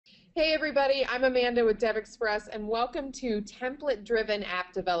Hey everybody, I'm Amanda with DevExpress and welcome to Template-Driven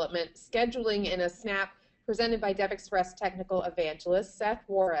App Development, Scheduling in a Snap, presented by DevExpress Technical Evangelist Seth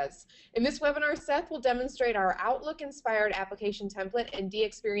Juarez. In this webinar, Seth will demonstrate our Outlook-inspired application template in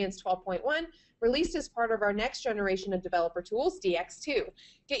DXperience 12.1, released as part of our next generation of developer tools, DX2.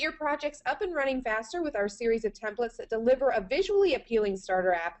 Get your projects up and running faster with our series of templates that deliver a visually appealing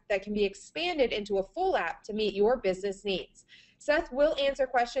starter app that can be expanded into a full app to meet your business needs. Seth will answer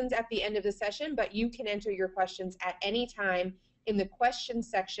questions at the end of the session, but you can enter your questions at any time in the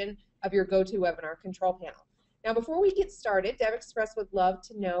questions section of your GoToWebinar control panel. Now, before we get started, DevExpress would love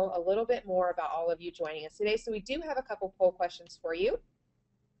to know a little bit more about all of you joining us today, so we do have a couple poll questions for you.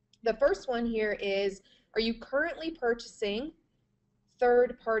 The first one here is, are you currently purchasing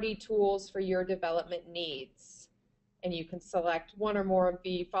third-party tools for your development needs? And you can select one or more of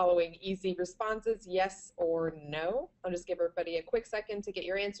the following easy responses, yes or no. I'll just give everybody a quick second to get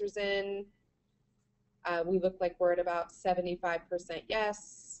your answers in. We look like we're at about 75%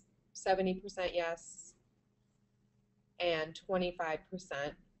 yes, 70% yes, and 25%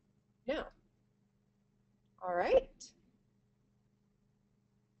 no. All right.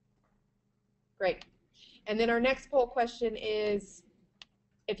 Great. And then our next poll question is,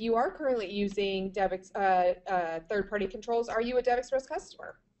 if you are currently using third-party controls, are you a DevExpress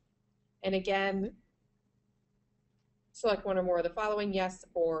customer? And again, select one or more of the following, yes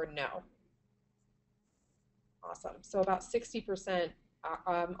or no. Awesome. So about 60%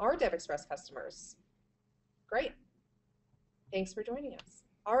 are DevExpress customers. Great. Thanks for joining us.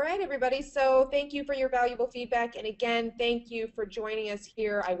 All right, everybody. So thank you for your valuable feedback. And again, thank you for joining us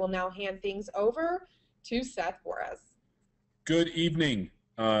here. I will now hand things over to Seth Juarez. Good evening.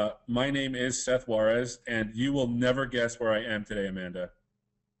 My name is Seth Juarez, and you will never guess where I am today, Amanda.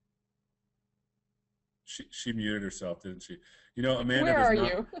 She muted herself, didn't she? You know,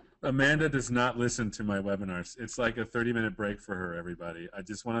 Amanda does not listen to my webinars. It's like a 30-minute break for her, everybody. I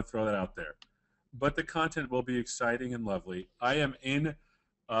just want to throw that out there. But the content will be exciting and lovely. I am in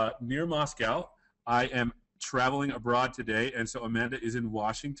near Moscow. I am traveling abroad today, and so Amanda is in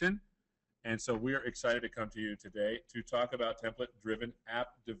Washington. And so we are excited to come to you today to talk about template-driven app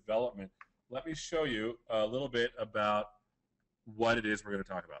development. Let me show you a little bit about what it is we're going to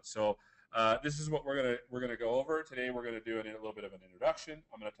talk about. So this is what we're going to go over today. We're going to do a little bit of an introduction.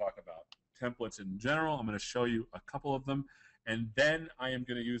 I'm going to talk about templates in general. I'm going to show you a couple of them, and then I am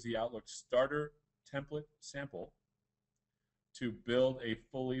going to use the Outlook starter template sample to build a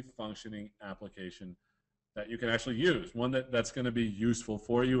fully functioning application that you can actually use, one that's going to be useful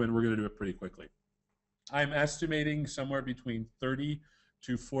for you, and we're going to do it pretty quickly. I'm estimating somewhere between 30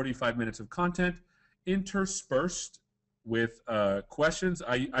 to 45 minutes of content interspersed with questions.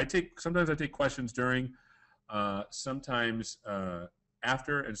 Sometimes I take questions during, sometimes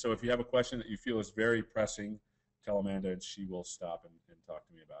after, and so if you have a question that you feel is very pressing, tell Amanda and she will stop and talk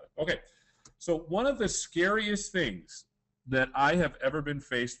to me about it. Okay, so one of the scariest things that I have ever been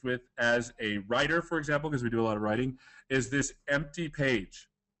faced with as a writer, for example, because we do a lot of writing, is this empty page.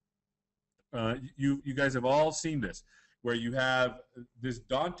 You guys have all seen this, where you have this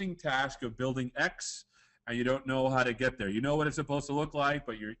daunting task of building X, and you don't know how to get there. You know what it's supposed to look like,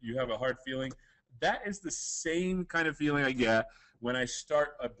 but you have a hard feeling. That is the same kind of feeling I get when I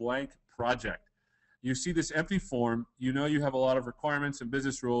start a blank project. You see this empty form, you know you have a lot of requirements and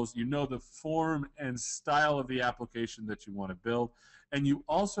business rules, you know the form and style of the application that you want to build, and you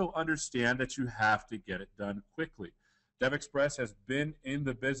also understand that you have to get it done quickly. DevExpress has been in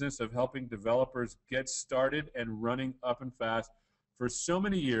the business of helping developers get started and running up and fast for so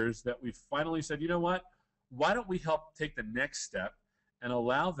many years that we finally said, you know what, why don't we help take the next step and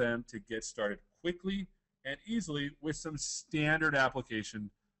allow them to get started quickly and easily with some standard application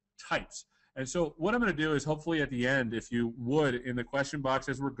types. And so what I'm going to do is hopefully at the end, if you would, in the question box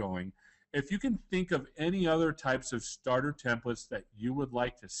as we're going, if you can think of any other types of starter templates that you would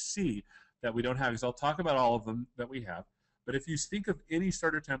like to see that we don't have, because I'll talk about all of them that we have, but if you think of any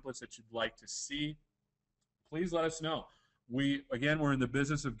starter templates that you'd like to see, please let us know. Again, we're in the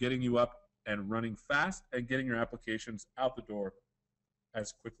business of getting you up and running fast and getting your applications out the door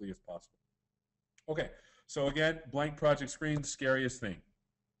as quickly as possible. Okay, so again, blank project screen, scariest thing.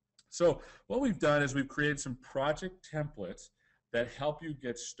 So what we've done is we've created some project templates that help you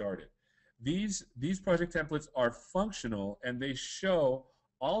get started. These project templates are functional, and they show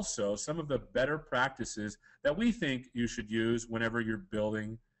also some of the better practices that we think you should use whenever you're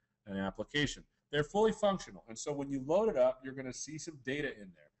building an application. They're fully functional, and so when you load it up, you're going to see some data in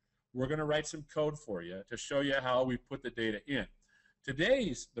there. We're going to write some code for you to show you how we put the data in.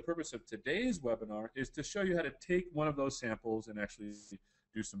 The purpose of today's webinar is to show you how to take one of those samples and actually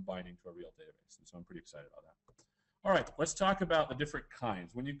do some binding to a real database. And so I'm pretty excited about that. All right, let's talk about the different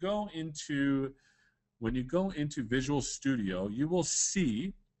kinds. When you go into Visual Studio, you will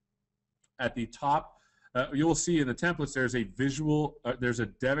see at the top, you will see in the templates there's a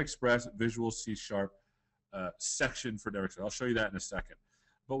DevExpress Visual C# section for DevExpress. I'll show you that in a second.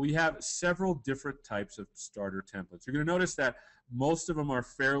 But we have several different types of starter templates. You're going to notice that most of them are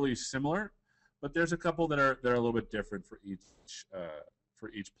fairly similar, but there's a couple that are a little bit different for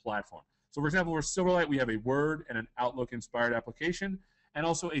each platform. So, for example, for Silverlight, we have a Word and an Outlook-inspired application, and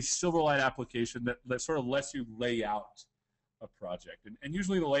also a Silverlight application that sort of lets you lay out a project. And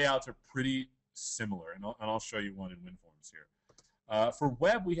usually the layouts are pretty similar, and I'll show you one in WinForms here. For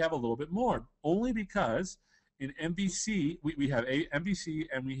web, we have a little bit more, only because in MVC, we have MVC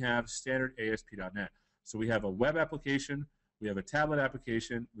and we have standard ASP.NET. So we have a web application, we have a tablet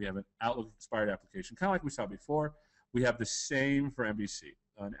application, we have an Outlook-inspired application, kind of like we saw before. We have the same for MVC,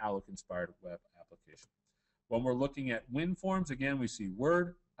 an Outlook-inspired web application. When we're looking at WinForms, again, we see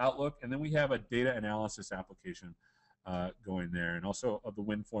Word, Outlook, and then we have a data analysis application going there, and also of the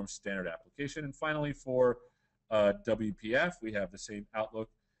WinForms standard application. And finally, for WPF, we have the same Outlook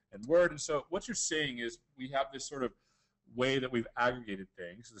and Word. And so what you're seeing is we have this sort of way that we've aggregated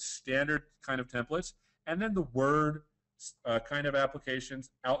things, the standard kind of templates, and then the Word kind of applications,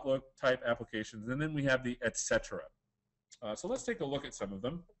 Outlook type applications, and then we have the etc. So let's take a look at some of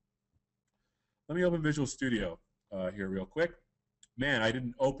them. Let me open Visual Studio here real quick. Man, I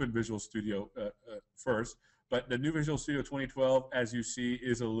didn't open Visual Studio first, but the new Visual Studio 2012, as you see,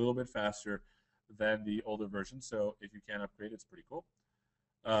 is a little bit faster than the older version, so if you can upgrade, it's pretty cool.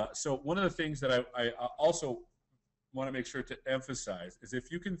 So one of the things that I also want to make sure to emphasize is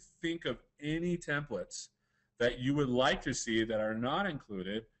if you can think of any templates that you would like to see that are not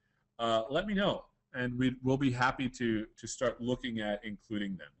included, let me know, and we'll be happy to start looking at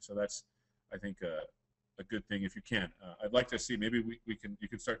including them. So that's, I think, a good thing if you can. I'd like to see, maybe you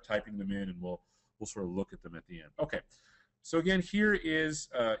can start typing them in, and we'll sort of look at them at the end. Okay, so again, here is,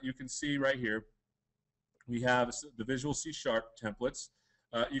 you can see right here, we have the Visual C# templates.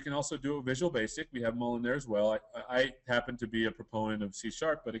 You can also do a Visual Basic. We have them all in there as well. I happen to be a proponent of C#,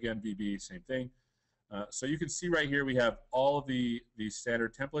 but again, VB, same thing. So you can see right here we have all of the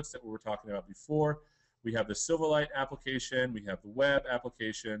standard templates that we were talking about before. We have the Silverlight application, we have the web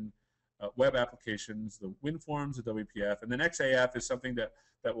application, web applications, the WinForms, the WPF, and then XAF is something that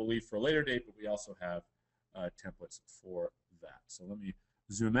we'll leave for a later date, but we also have templates for that. So let me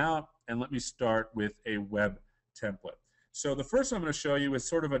zoom out, and let me start with a web template. So the first one I'm going to show you is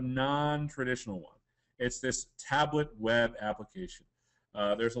sort of a non-traditional one. It's this tablet web application.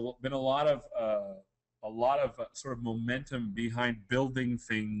 There's been a lot of sort of momentum behind building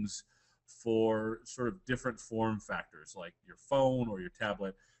things for sort of different form factors, like your phone or your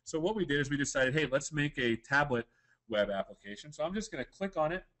tablet. So what we did is we decided, hey, let's make a tablet web application. So I'm just going to click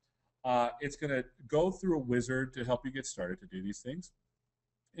on it. It's going to go through a wizard to help you get started to do these things.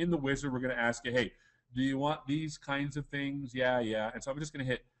 In the wizard, we're going to ask you, hey, do you want these kinds of things? Yeah. And so I'm just going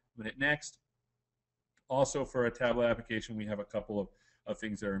to hit next. Also, for a tablet application, we have a couple of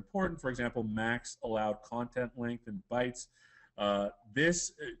things that are important. For example, max allowed content length in bytes.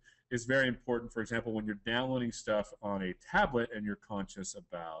 This is very important, for example, when you're downloading stuff on a tablet and you're conscious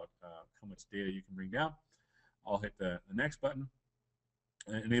about how much data you can bring down. I'll hit the next button.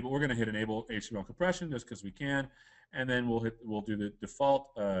 Enable. We're going to hit enable HTML compression just because we can, and then we'll do the default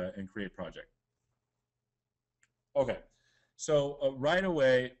and create project. Okay, so right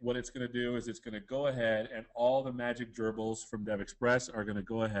away, what it's going to do is it's going to go ahead, and all the magic gerbils from DevExpress are going to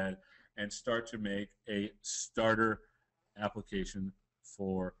go ahead and start to make a starter application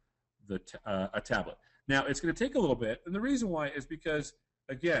for a tablet. Now, it's going to take a little bit, and the reason why is because,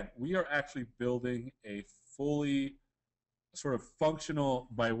 again, we are actually building a fully sort of functional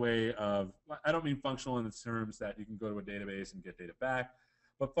by way of, I don't mean functional in the terms that you can go to a database and get data back,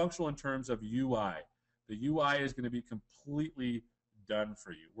 but functional in terms of UI. The UI is going to be completely done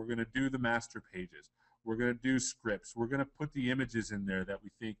for you. We're going to do the master pages. We're going to do scripts. We're going to put the images in there that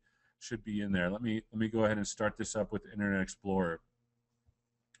we think should be in there. Let me go ahead and start this up with Internet Explorer.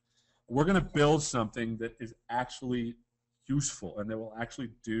 We're going to build something that is actually useful and that will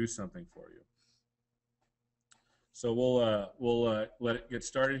actually do something for you. So we'll let it get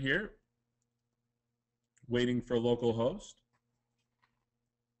started here. Waiting for localhost.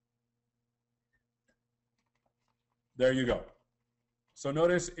 There you go. So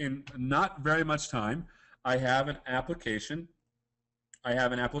notice in not very much time, I have an application. I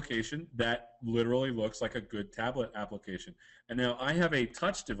have an application that literally looks like a good tablet application. And now I have a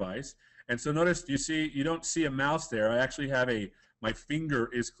touch device, And so notice, you don't see a mouse there. I actually have my finger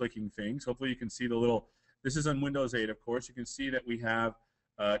is clicking things. Hopefully you can see the little, this is on Windows 8, of course. You can see that we have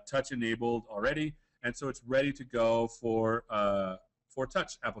touch enabled already, and so it's ready to go for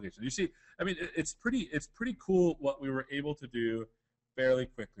touch application. You see, I mean, it's pretty cool what we were able to do fairly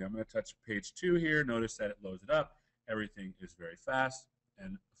quickly. I'm going to touch page 2 here. Notice that it loads it up. Everything is very fast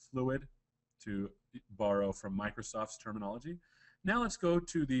and fluid, to borrow from Microsoft's terminology. Now let's go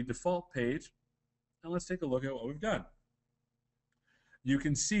to the default page, and let's take a look at what we've done. You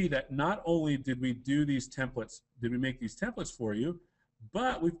can see that not only did we do these templates, did we make these templates for you,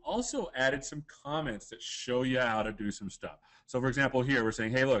 but we've also added some comments that show you how to do some stuff. So for example, here we're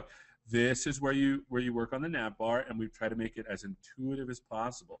saying, hey, look, this is where you work on the nav bar, and we've tried to make it as intuitive as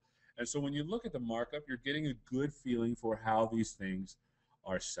possible. And so when you look at the markup, you're getting a good feeling for how these things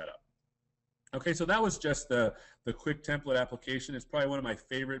are set up. Okay, so that was just the quick template application. It's probably one of my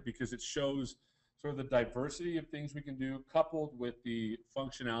favorite because it shows sort of the diversity of things we can do, coupled with the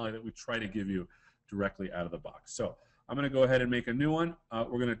functionality that we try to give you directly out of the box. So I'm going to go ahead and make a new one.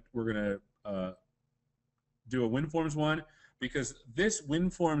 We're gonna do a WinForms one, because this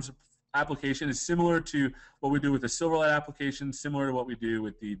WinForms application is similar to what we do with the Silverlight application, similar to what we do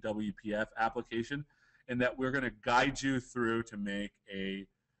with the WPF application, in that we're going to guide you through to make a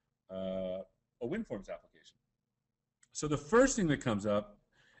WinForms application. So the first thing that comes up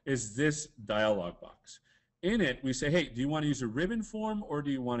is this dialog box. In it, we say, hey, do you want to use a ribbon form, or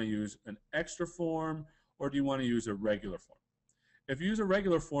do you want to use an extra form, or do you want to use a regular form? If you use a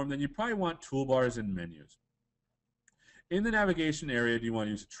regular form, then you probably want toolbars and menus. In the navigation area, do you want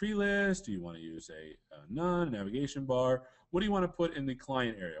to use a tree list? Do you want to use a none, navigation bar? What do you want to put in the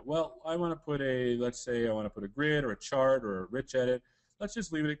client area? Well, I want to put let's say I want to put a grid or a chart or a rich edit. Let's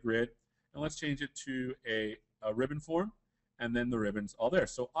just leave it at grid, and let's change it to a ribbon form, and then the ribbon's all there.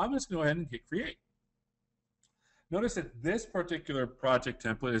 So I'm just going to go ahead and hit create. Notice that this particular project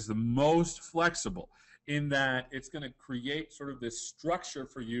template is the most flexible, in that it's going to create sort of this structure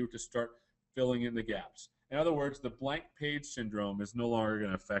for you to start filling in the gaps. In other words, the blank page syndrome is no longer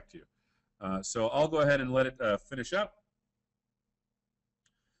going to affect you. So I'll go ahead and let it finish up.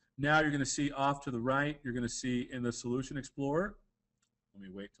 Now you're going to see off to the right, you're going to see in the Solution Explorer. Let me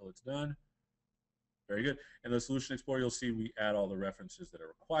wait till it's done. Very good. In the Solution Explorer, you'll see we add all the references that are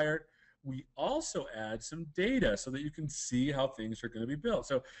required. We also add some data so that you can see how things are going to be built.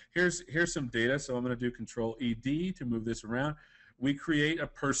 So here's some data. So I'm going to do Control-ED to move this around. We create a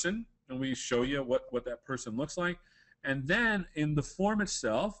person, and we show you what that person looks like. And then in the form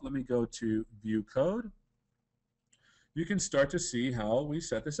itself, let me go to View Code. You can start to see how we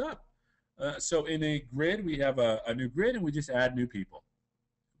set this up. So in a grid, we have a new grid, and we just add new people,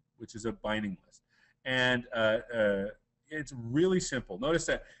 which is a binding list. And it's really simple. Notice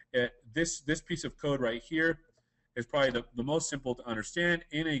that this piece of code right here is probably the most simple to understand.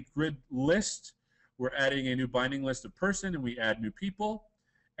 In a grid list, we're adding a new binding list of person, and we add new people.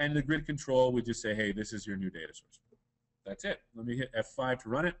 And the grid control, we just say, hey, this is your new data source. That's it. Let me hit F5 to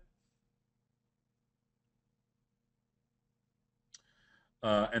run it.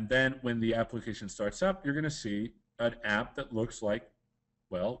 And then when the application starts up, you're going to see an app that looks like,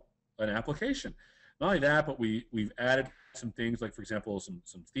 well, an application. Not only that, but we've added some things like, for example, some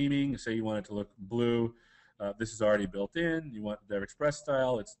theming. Say you want it to look blue. This is already built in. You want DevExpress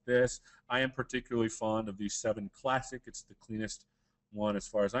style. It's this. I am particularly fond of the 7 Classic. It's the cleanest one as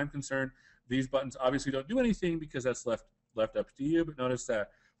far as I'm concerned. These buttons obviously don't do anything because that's left up to you, but notice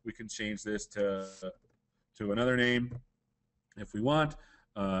that we can change this to another name if we want.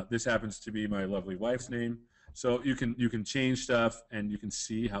 This happens to be my lovely wife's name. So you can change stuff, and you can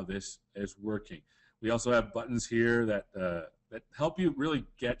see how this is working. We also have buttons here that help you really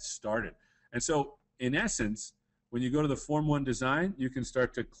get started. And so in essence, when you go to the Form 1 design, you can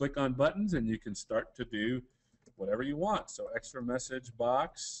start to click on buttons, and you can start to do whatever you want. So extra message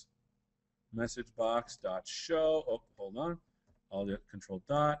box dot show. Oh, hold on. I'll hit Control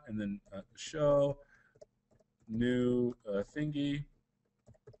dot, and then show new thingy.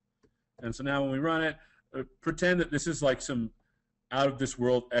 And so now when we run it, pretend that this is like some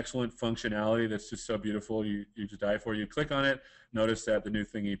out-of-this-world excellent functionality that's just so beautiful you just die for. You click on it, notice that the new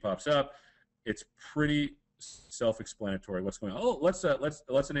thingy pops up. It's pretty self-explanatory what's going on. Oh, let's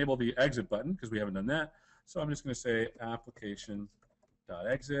enable the exit button because we haven't done that. So I'm just going to say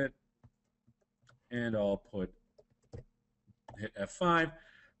application.exit, and I'll hit F5.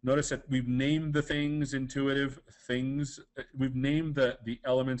 Notice that we've named the things intuitive things. We've named the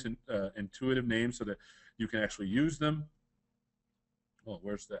elements in intuitive names so that you can actually use them. Oh,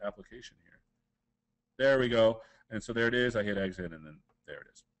 where's the application here? There we go. And so there it is. I hit exit, and then there it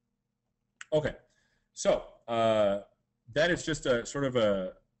is. Okay, so that is just a sort of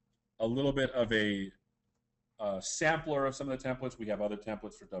a little bit of a sampler of some of the templates. We have other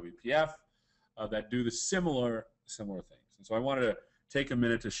templates for WPF that do the similar things. And so I wanted to take a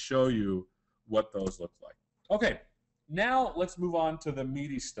minute to show you what those look like. Okay, now let's move on to the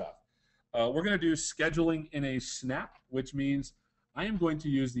meaty stuff. We're going to do scheduling in a snap, which means I am going to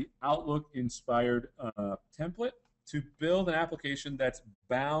use the Outlook-inspired template to build an application that's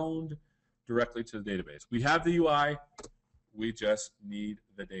bound directly to the database. We have the UI. We just need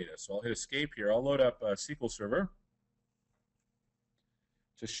the data. So I'll hit escape here. I'll load up a SQL Server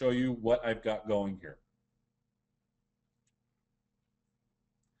to show you what I've got going here.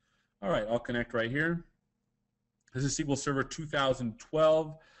 All right, I'll connect right here. This is SQL Server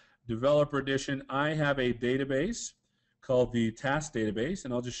 2012 Developer Edition. I have a database called the task database,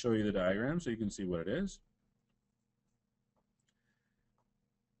 and I'll just show you the diagram so you can see what it is.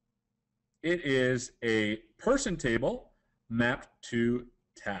 It is a person table mapped to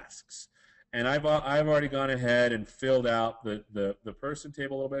tasks. And I've already gone ahead and filled out the person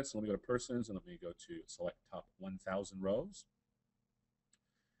table a little bit. So let me go to persons and let me go to select top 1,000 rows.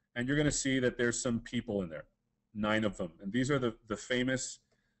 And you're going to see that there's some people in there, 9 of them. And these are the famous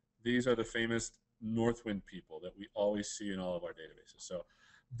Northwind people that we always see in all of our databases. So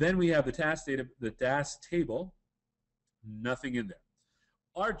then we have the task table, nothing in there.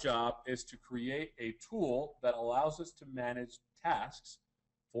 Our job is to create a tool that allows us to manage tasks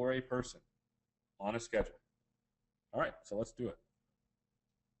for a person on a schedule. All right, so let's do it.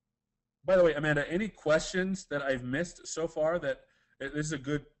 By the way, Amanda, any questions that I've missed so far? That this is a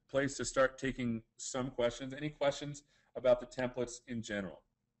good place to start taking some questions. Any questions about the templates in general?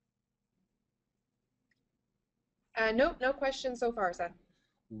 Nope, no questions so far, Seth.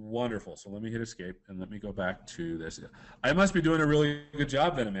 Wonderful. So let me hit escape and let me go back to this. I must be doing a really good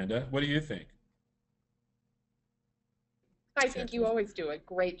job then, Amanda. What do you think? I think you always do a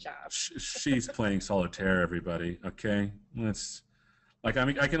great job. She's playing solitaire, everybody. Okay, let's. Like, I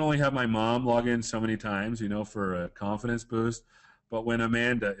mean, I can only have my mom log in so many times, you know, for a confidence boost. But when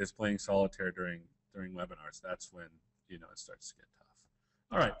Amanda is playing solitaire during webinars, that's when, you know, it starts to get tough.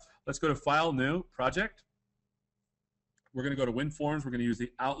 All right, let's go to File, New, Project. We're going to go to WinForms. We're going to use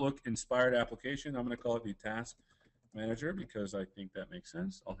the Outlook-inspired application. I'm going to call it the Task Manager because I think that makes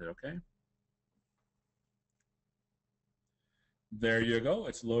sense. I'll hit OK. There you go.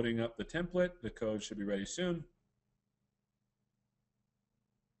 It's loading up the template. The code should be ready soon.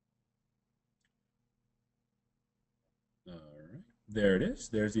 All right. There it is.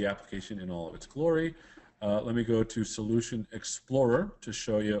 There's the application in all of its glory. Let me go to Solution Explorer to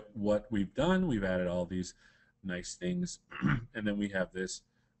show you what we've done. We've added all these nice things. And then we have this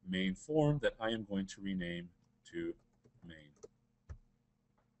main form that I am going to rename to main.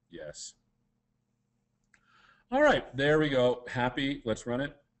 Yes. All right, there we go. Happy. Let's run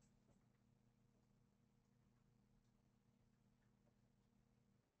it.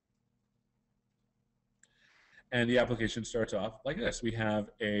 And the application starts off like this. We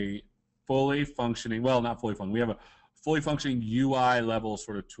have a fully functioning, well, not fully functioning. We have a fully functioning UI level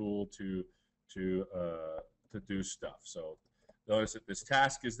sort of tool to do stuff. So notice that this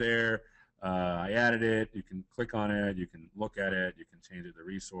task is there. I added it. You can click on it. You can look at it. You can change it to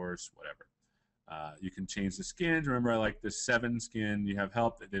resource, whatever. You can change the skins. Remember, I like the 7 skin. You have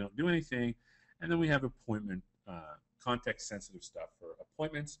help that they don't do anything. And then we have appointment, context-sensitive stuff for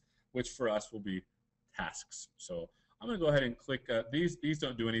appointments, which for us will be tasks. So I'm going to go ahead and click. These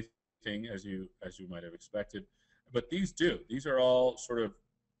don't do anything as you might have expected, but these do. These are all sort of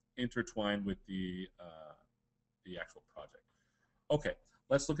intertwined with the actual project. Okay,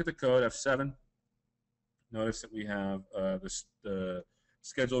 let's look at the code. F7. Notice that we have the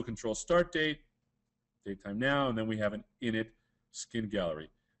schedule control start date, date time now, and then we have an init skin gallery.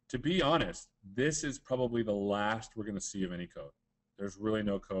 To be honest, this is probably the last we're going to see of any code. There's really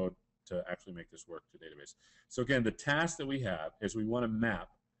no code to actually make this work to database. So again, the task that we have is we want to map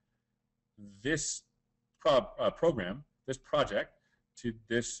this program, this project, to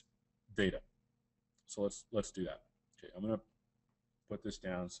this data. So let's do that. Okay, I'm going to put this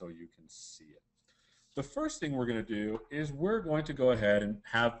down so you can see it. The first thing we're going to do is we're going to go ahead and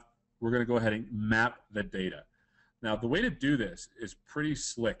map the data. Now, the way to do this is pretty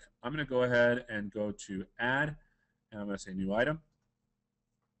slick. I'm going to go ahead and go to Add, and I'm going to say New Item.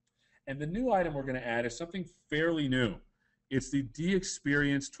 And the new item we're going to add is something fairly new. It's the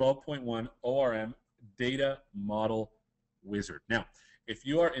DXperience 12.1 ORM Data Model Wizard. Now, if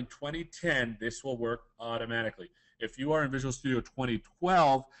you are in 2010, this will work automatically. If you are in Visual Studio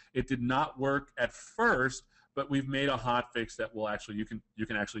 2012, it did not work at first, but we've made a hotfix that will actually, you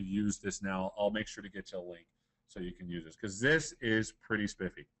can actually use this now. I'll make sure to get you a link so you can use this, because this is pretty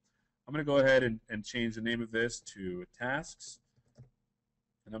spiffy. I'm going to go ahead and change the name of this to tasks,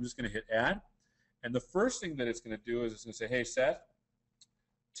 and I'm just going to hit add. And the first thing that it's going to do is it's going to say, hey, Seth,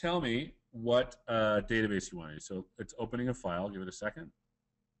 tell me what database you want to use. So it's opening a file. Give it a second.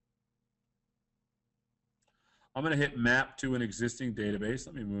 I'm going to hit map to an existing database.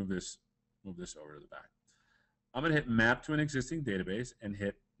 Let me move this over to the back. I'm going to hit map to an existing database and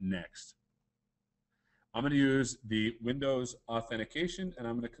hit next. I'm going to use the Windows authentication, and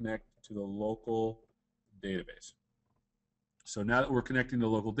I'm going to connect to the local database. So now that we're connecting to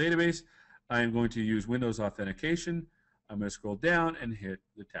the local database, I am going to use Windows authentication. I'm going to scroll down and hit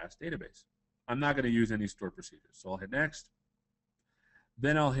the task database. I'm not going to use any stored procedures, so I'll hit next.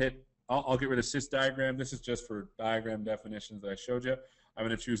 Then I'll get rid of sys diagram. This is just for diagram definitions that I showed you. I'm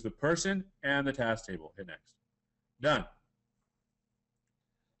going to choose the person and the task table. Hit next. Done.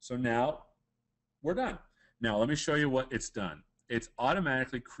 So now we're done. Now let me show you what it's done. It's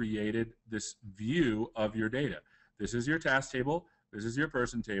automatically created this view of your data. This is your task table. This is your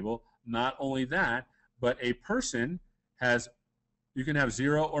person table. Not only that, but a person has, you can have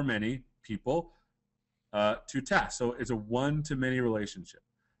 0 or many people to tasks. So it's a one-to-many relationship,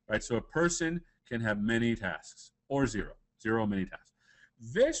 right? So a person can have many tasks, or 0 or many tasks.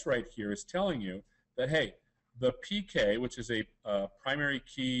 This right here is telling you that, hey, the PK, which is a primary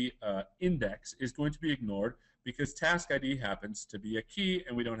key index, is going to be ignored because task ID happens to be a key,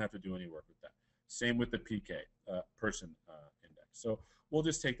 and we don't have to do any work with that. Same with the PK, person index. So we'll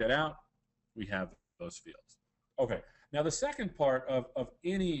just take that out. We have those fields. Okay. Now the second part of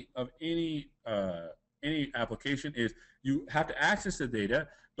any application is you have to access the data,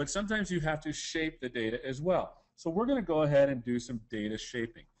 but sometimes you have to shape the data as well. So we're going to go ahead and do some data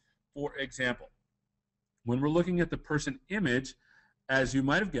shaping. For example, when we're looking at the person image, as you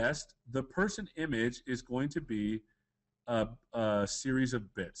might have guessed, the person image is going to be a series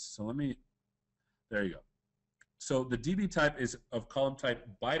of bits. So there you go. So the DB type is of column type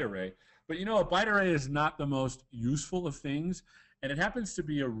byte array, but you know a byte array is not the most useful of things, and it happens to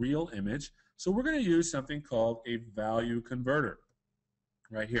be a real image. So we're going to use something called a value converter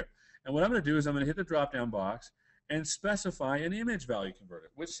right here. And what I'm going to do is I'm going to hit the drop-down box and specify an image value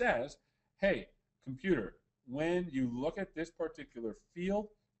converter, which says, hey, computer, when you look at this particular field,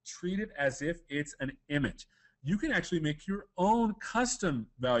 treat it as if it's an image. You can actually make your own custom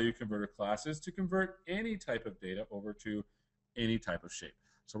value converter classes to convert any type of data over to any type of shape.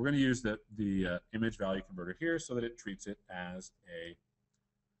 So we're going to use the image value converter here so that it treats it as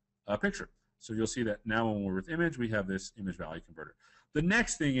a picture. So you'll see that now when we're with image, we have this image value converter. The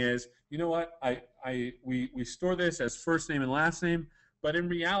next thing is, you know what, we store this as first name and last name, but in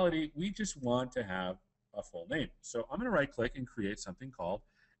reality, we just want to have a full name. So I'm going to right-click and create something called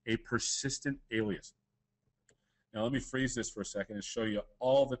a persistent alias. Now let me freeze this for a second and show you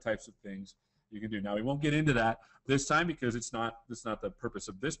all the types of things you can do. Now we won't get into that this time because that's not the purpose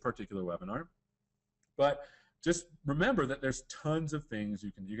of this particular webinar. But just remember that there's tons of things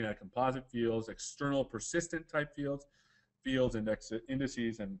you can add: composite fields, external persistent type fields,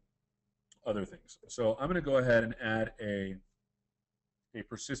 indices, and other things. So I'm going to go ahead and add a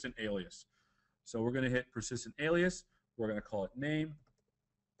persistent alias. So we're going to hit persistent alias. We're going to call it name.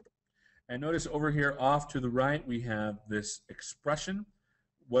 And notice over here off to the right we have this expression.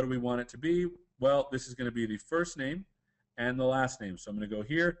 What do we want it to be? Well, this is going to be the first name and the last name. So I'm going to go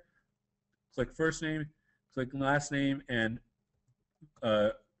here, click first name, click last name, and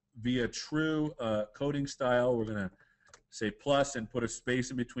via true coding style, we're going to say plus and put a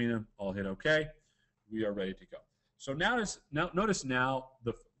space in between them. I'll hit OK. We are ready to go. So notice now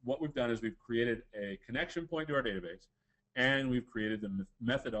what we've done is we've created a connection point to our database, and we've created the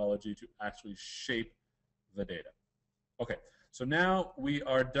methodology to actually shape the data. Okay, so now we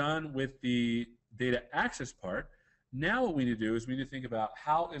are done with the data access part. Now what we need to do is we need to think about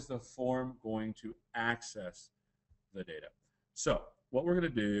how is the form going to access the data. So what we're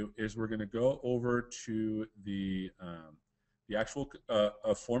going to do is we're going to go over to the actual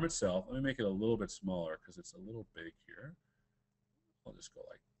form itself. Let me make it a little bit smaller because it's a little big here. I'll just go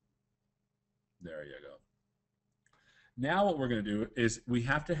like, there you go. Now what we're going to do is we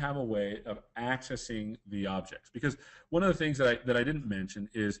have to have a way of accessing the objects, because one of the things that I didn't mention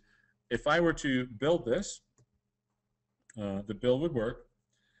is if I were to build this, the build would work,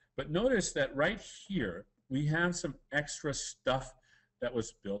 but notice that right here we have some extra stuff that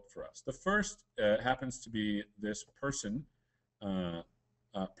was built for us. The first happens to be this person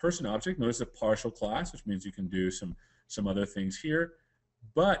object. Notice a partial class, which means you can do some other things here.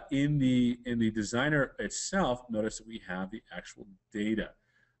 But in the designer itself, notice that we have the actual data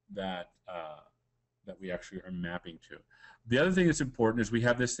that that we actually are mapping to. The other thing that's important is we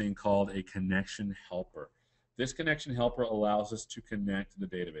have this thing called a connection helper. This connection helper allows us to connect to the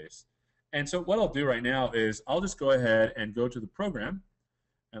database. And so what I'll do right now is I'll just go ahead and go to the program,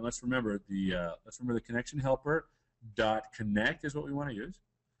 and let's remember the connection helper dot connect is what we want to use.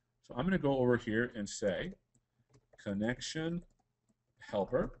 So I'm going to go over here and say connection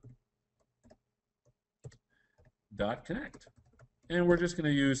helper dot connect, and we're just going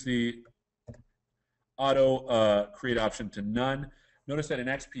to use the auto create option to none. Notice that in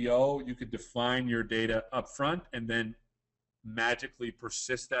XPO you could define your data up front and then magically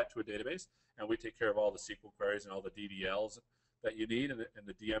persist that to a database, and we take care of all the SQL queries and all the DDLs that you need and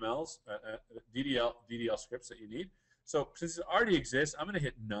the DMLs, DDL scripts that you need. So since it already exists, I'm going to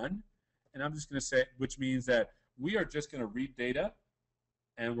hit none, and I'm just going to say, which means that we are just going to read data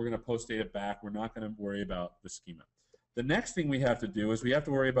and we're going to post data back. We're not going to worry about the schema. The next thing we have to do is we have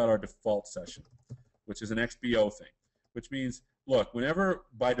to worry about our default session, which is an XPO thing, which means, look, whenever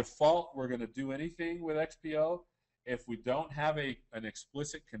by default we're going to do anything with XPO, if we don't have an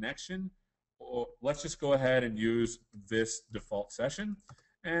explicit connection, let's just go ahead and use this default session,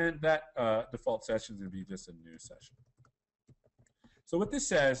 and that default session is going to be just a new session. So what this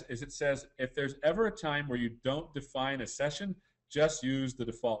says is it says if there's ever a time where you don't define a session, just use the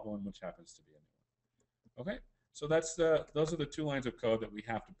default one, which happens to be a new one. Okay, so those are the 2 lines of code that we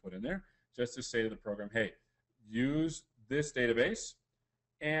have to put in there just to say to the program, hey, use this database,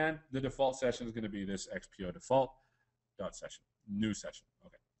 and the default session is going to be this XPO default dot session, new session.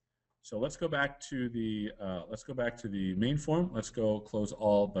 Okay, so let's go back to the main form. Let's go close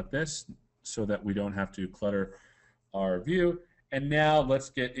all but this so that we don't have to clutter our view. And now let's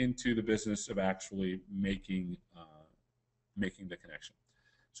get into the business of actually making the connection.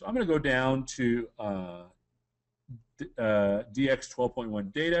 So I'm going to go down to DX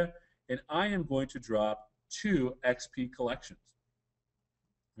 12.1 data, and I am going to drop 2 XP collections.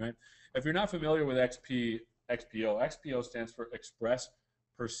 Right? If you're not familiar with XPO stands for Express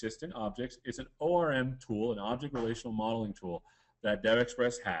Persistent Objects. It's an ORM tool, an object relational modeling tool that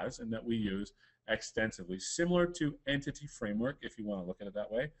DevExpress has and that we use extensively, similar to Entity Framework, if you want to look at it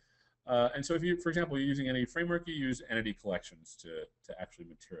that way. And so if you, for example, you're using Entity Framework, you use entity collections to actually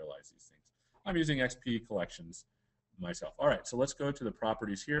materialize these things. I'm using XP collections myself. All right, so let's go to the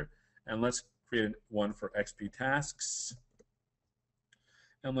properties here, and let's create one for XP tasks.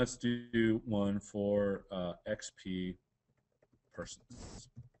 And let's do one for XP persons.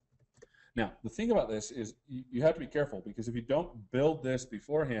 Now, the thing about this is you have to be careful, because if you don't build this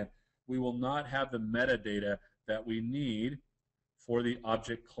beforehand, we will not have the metadata that we need for the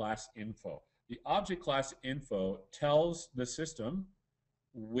object class info. The object class info tells the system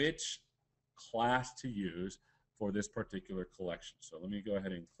which class to use for this particular collection. So let me go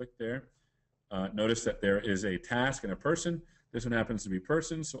ahead and click there. Notice that there is a task and a person. This one happens to be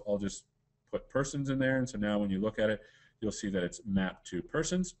persons, so I'll just put persons in there. And so now when you look at it, you'll see that it's mapped to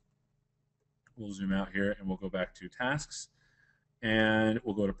persons. We'll zoom out here and we'll go back to tasks. And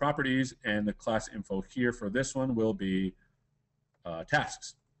we'll go to properties, and the class info here for this one will be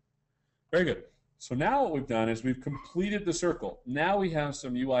tasks. Very good. So now what we've done is we've completed the circle. Now we have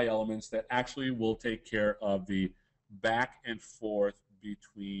some UI elements that actually will take care of the back and forth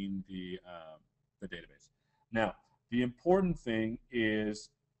between the database. Now, the important thing is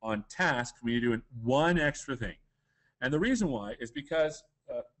on tasks, we need to do one extra thing. And the reason why is because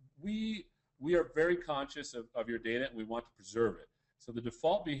we are very conscious of your data, and we want to preserve it. So the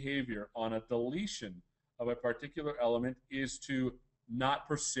default behavior on a deletion of a particular element is to not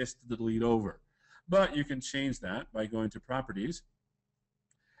persist the delete over. But you can change that by going to properties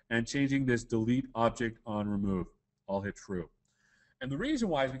and changing this delete object on remove. I'll hit true. And the reason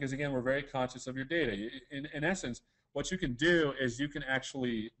why is because, again, we're very conscious of your data. In essence, what you can do is you can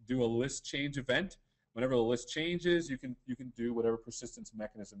actually do a list change event. Whenever the list changes, you can do whatever persistence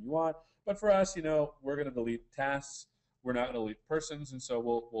mechanism you want. But for us, you know, we're going to delete tasks. We're not going to delete persons, and so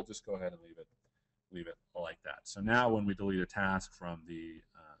we'll just go ahead and leave it like that. So now when we delete a task from the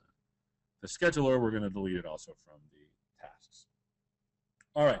scheduler, we're going to delete it also from the tasks.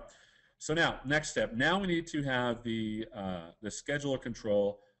 All right. So now, next step. Now we need to have the scheduler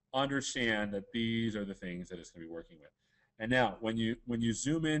control understand that these are the things that it's going to be working with. And now, when you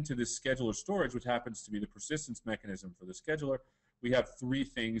zoom into this scheduler storage, which happens to be the persistence mechanism for the scheduler, we have 3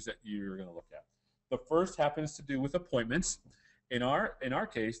 things that you're going to look at. The first happens to do with appointments. In our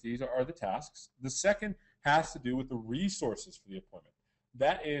case, these are the tasks. The second has to do with the resources for the appointment.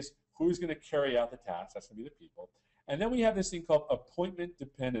 That is, who's going to carry out the task. That's going to be the people. And then we have this thing called appointment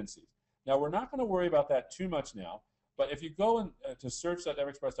dependencies. Now, we're not going to worry about that too much now, but if you go to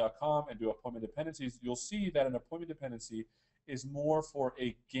search.devexpress.com and do appointment dependencies, you'll see that an appointment dependency is more for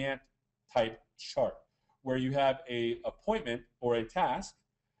a Gantt type chart, where you have a appointment or a task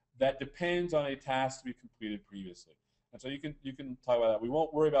that depends on a task to be completed previously. And so you can talk about that. We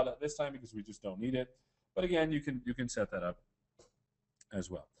won't worry about that this time because we just don't need it. But again, you can set that up as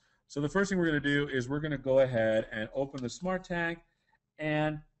well. So the first thing we're going to do is we're going to go ahead and open the Smart Tag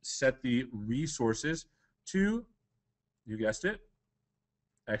and set the resources to, you guessed it,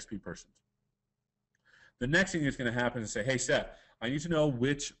 XP persons. The next thing that's going to happen is say, hey, Seth, I need to know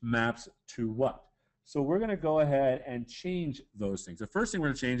which maps to what. So we're going to go ahead and change those things. The first thing we're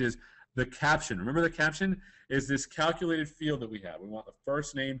going to change is the caption. Remember, the caption is this calculated field that we have. We want the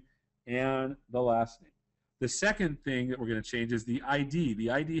first name and the last name. The second thing that we're going to change is the ID. The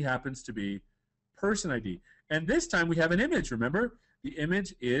ID happens to be person ID. And this time we have an image, remember? The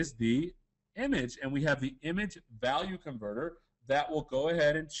image is the image, and we have the image value converter that will go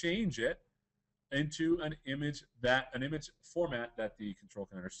ahead and change it into an image format that the control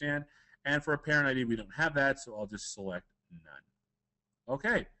can understand. And for a parent ID, we don't have that, so I'll just select none.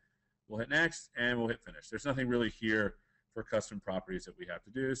 Okay, we'll hit next, and we'll hit finish. There's nothing really here for custom properties that we have to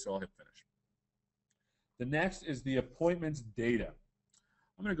do, so I'll hit finish. The next is the appointments data.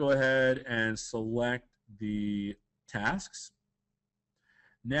 I'm going to go ahead and select the tasks.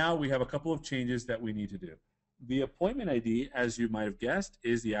 Now we have a couple of changes that we need to do. The appointment ID, as you might have guessed,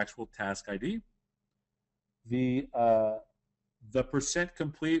 is the actual task ID. The percent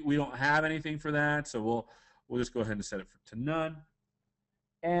complete, we don't have anything for that, so we'll just go ahead and set it to none.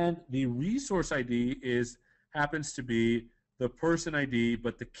 And the resource ID happens to be the person ID,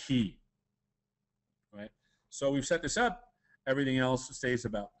 but the key. Right? So we've set this up. Everything else stays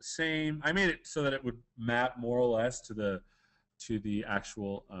about the same. I made it so that it would map more or less to the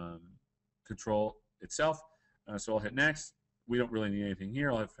actual control itself. So I'll hit next. We don't really need anything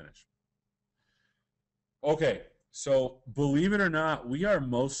here. I'll hit finish. Okay, so believe it or not, we are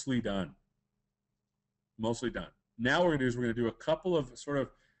mostly done. Mostly done. Now what we're going to do is we're going to do a couple of sort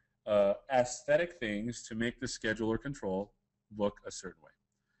of aesthetic things to make the scheduler control look a certain way.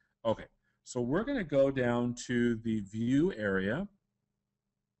 Okay, so we're going to go down to the view area.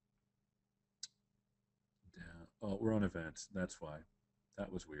 Oh, we're on events. That's why.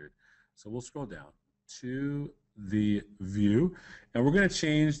 That was weird. So we'll scroll down to the view, and we're going to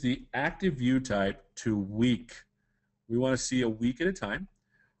change the active view type to week. We want to see a week at a time.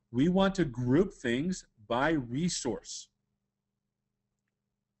 We want to group things by resource.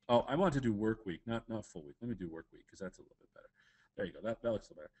 Oh, I want to do work week, not full week. Let me do work week because that's a little bit better. There you go. That looks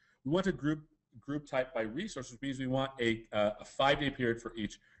a little better. We want to group type by resource, which means we want a 5-day period for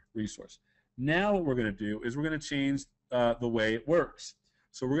each resource. Now what we're going to do is we're going to change the way it works.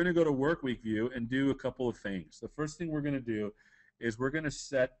 So we're going to go to work week view and do a couple of things. The first thing we're going to do is we're going to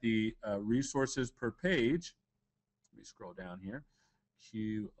set the resources per page. Let me scroll down here.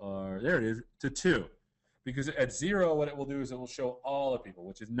 There it is, to 2. Because at 0, what it will do is it will show all the people,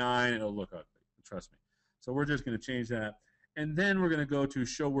 which is 9, and it'll look ugly. Trust me. So we're just going to change that. And then we're going to go to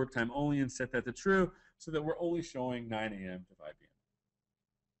show work time only and set that to true so that we're only showing 9 a.m. to 5 p.m.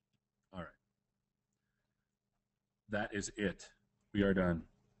 All right. That is it. We are done.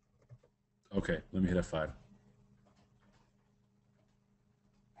 Okay, let me hit F5.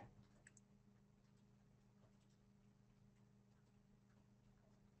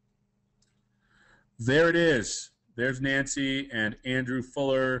 There it is. There's Nancy and Andrew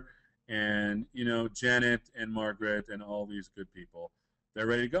Fuller and, you know, Janet and Margaret and all these good people. They're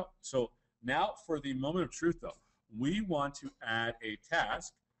ready to go. So now for the moment of truth, though, we want to add a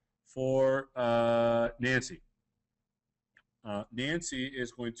task for Nancy. Nancy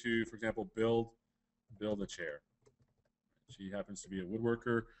is going to, for example, build a chair. She happens to be a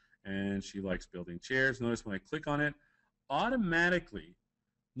woodworker, and she likes building chairs. Notice when I click on it, automatically,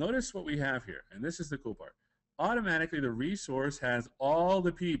 notice what we have here, and this is the cool part. Automatically, the resource has all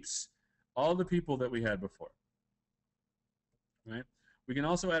the peeps, all the people that we had before. Right? We can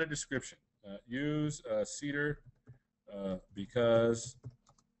also add a description. Use cedar because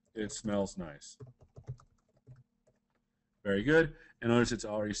it smells nice. Very good. And notice it's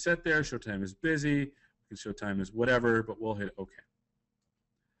already set there. Showtime is busy. We can showtime is whatever, but we'll hit OK.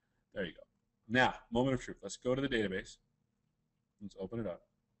 There you go. Now, moment of truth. Let's go to the database. Let's open it up.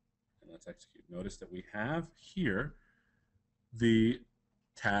 And let's execute. Notice that we have here the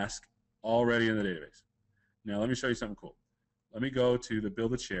task already in the database. Now, let me show you something cool. Let me go to the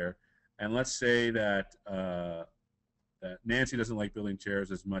build a chair. And let's say that, that Nancy doesn't like building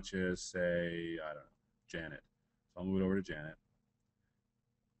chairs as much as, say, I don't know, Janet. So I'll move it over to Janet.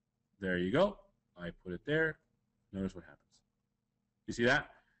 There you go. I put it there. Notice what happens. You see that?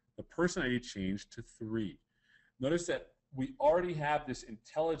 The person ID changed to 3. Notice that we already have this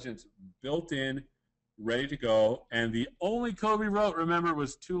intelligence built in, ready to go, and the only code we wrote, remember,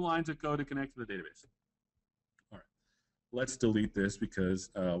 was 2 lines of code to connect to the database. All right, let's delete this because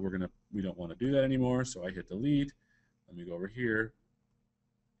we don't want to do that anymore. So I hit delete. Let me go over here.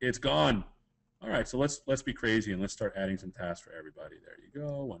 It's gone. All right, so let's be crazy and let's start adding some tasks for everybody. There you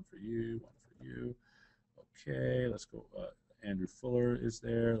go. One for you. One for you. Okay, let's go. Andrew Fuller is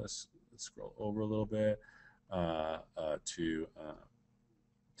there. Let's scroll over a little bit to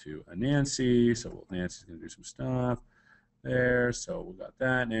Nancy. So Nancy's going to do some stuff there. So we got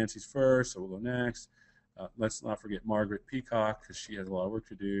that. Nancy's first, so we'll go next. Let's not forget Margaret Peacock because she has a lot of work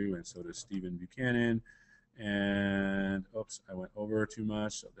to do, and so does Stephen Buchanan. And oops, I went over too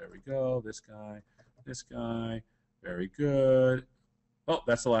much. So there we go. This guy. Very good. Oh,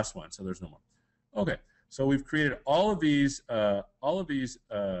 that's the last one. So there's no more. Okay. So we've created all of these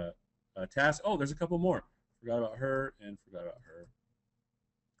tasks. Oh, there's a couple more. Forgot about her and forgot about her.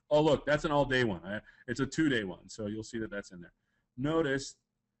 Oh, look, that's an all-day one. It's a 2-day one, so you'll see that that's in there. Notice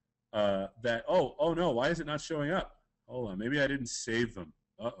that, oh no, why is it not showing up? Hold on, maybe I didn't save them.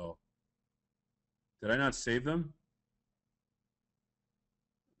 Uh-oh. Did I not save them?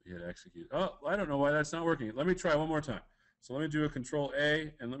 We had execute. Oh, I don't know why that's not working. Let me try one more time. So let me do a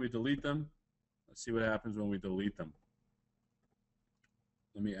Control-A, and let me delete them. Let's see what happens when we delete them.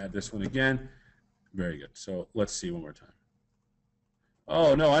 Let me add this one again. Very good. So let's see one more time.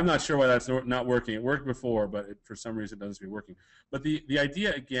 Oh, no, I'm not sure why that's not working. It worked before, but for some reason it doesn't seem to be working. But the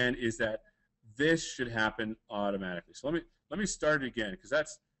idea, again, is that this should happen automatically. So let me start it again, because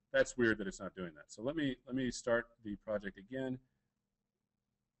that's weird that it's not doing that. So let me start the project again.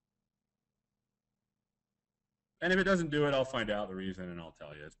 And if it doesn't do it, I'll find out the reason and I'll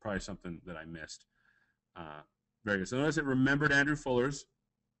tell you. It's probably something that I missed. Very good. So notice it remembered Andrew Fuller's.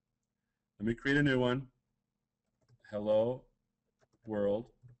 Let me create a new one. Hello world.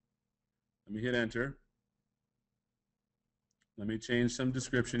 Let me hit enter. Let me change some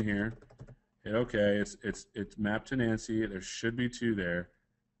description here. Hit OK. It's mapped to Nancy. There should be 2 there.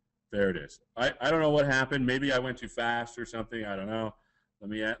 There it is. I don't know what happened. Maybe I went too fast or something. I don't know.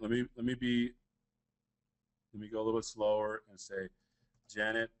 Let me go a little bit slower and say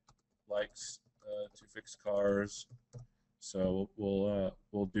Janet likes to fix cars. So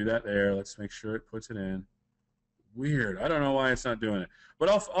we'll do that there. Let's make sure it puts it in. Weird. I don't know why it's not doing it, but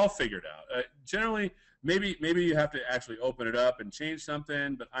I'll figure it out. Generally, maybe you have to actually open it up and change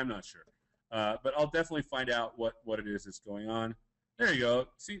something, but I'm not sure. But I'll definitely find out what it is that's going on. There you go.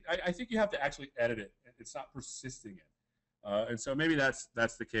 See, I think you have to actually edit it. It's not persisting it, and so maybe that's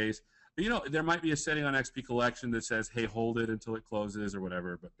the case. But, you know, there might be a setting on XP Collection that says, "Hey, hold it until it closes" or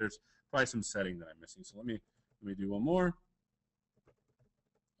whatever. But there's probably some setting that I'm missing. So let me do one more.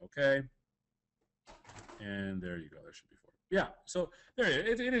 Okay. And there you go. There should be 4. Yeah, so there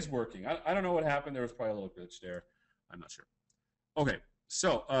it is working. I don't know what happened. There was probably a little glitch there. I'm not sure. Okay,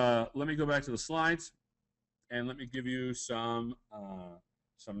 so let me go back to the slides, and let me give you some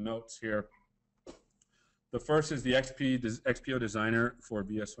notes here. The first is the XPO Designer for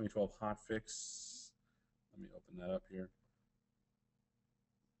VS 2012 hotfix. Let me open that up here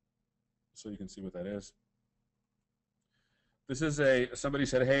so you can see what that is. This is somebody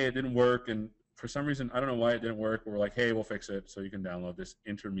said, hey, it didn't work, and for some reason, I don't know why it didn't work. We're like, hey, we'll fix it, so you can download this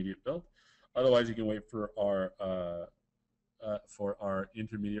intermediate build. Otherwise, you can wait for our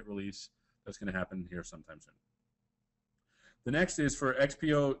intermediate release that's going to happen here sometime soon. The next is for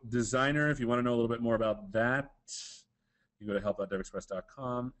XPO Designer. If you want to know a little bit more about that, you go to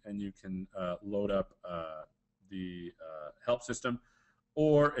help.devexpress.com and you can load up the help system.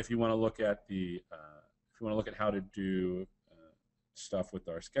 Or if you want to look at how to do stuff with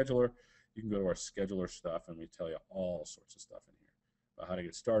our scheduler, you can go to our scheduler stuff, and we tell you all sorts of stuff in here about how to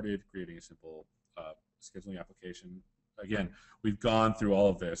get started, creating a simple scheduling application. Again, we've gone through all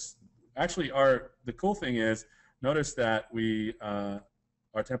of this. Actually, the cool thing is, notice that our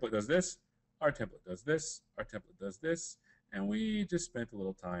template does this, our template does this, our template does this, and we just spent a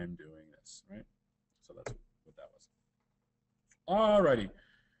little time doing this, right? So that's what that was. Alrighty.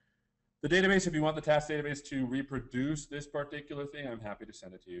 The database, if you want the task database to reproduce this particular thing, I'm happy to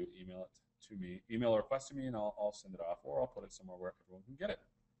send it to you. Email it to me. Email a request to me, and I'll send it off, or I'll put it somewhere where everyone can get it.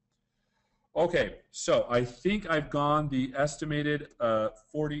 Okay, so I think I've gone the estimated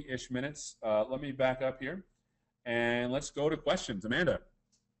 40-ish minutes. Let me back up here, and let's go to questions. Amanda.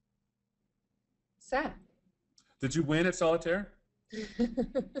 Seth. Did you win at Solitaire?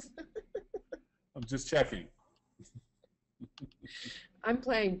 I'm just checking. I'm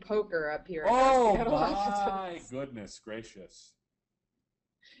playing poker up here. Oh, my goodness gracious.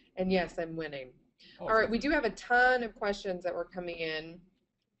 And yes, I'm winning. Oh, all right, we do have a ton of questions that were coming in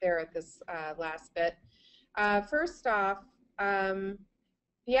there at this last bit. First off, the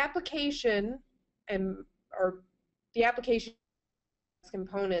application or the application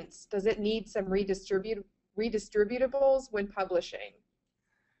components, does it need some redistributables when publishing?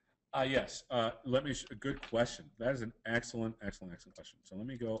 Yes. Good question. That is an excellent question. So let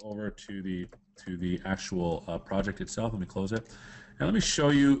me go over to the actual project itself. Let me close it, and let me show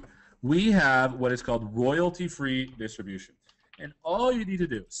you. We have what is called royalty-free distribution, and all you need to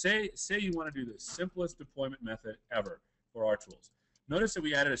do, say you want to do the simplest deployment method ever for our tools. Notice that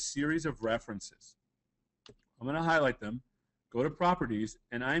we added a series of references. I'm going to highlight them, go to properties,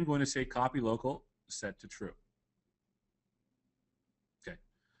 and I'm going to say copy local set to true. Okay,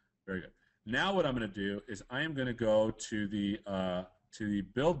 very good. Now what I'm going to do is I am going to go to the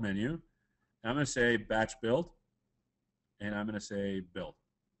build menu, and I'm going to say batch build, and I'm going to say build.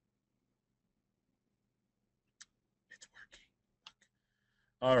 It's working.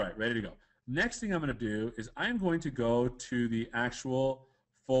 All right, ready to go. Next thing I'm going to do is I'm going to go to the actual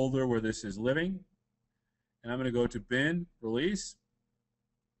folder where this is living, and I'm going to go to bin release.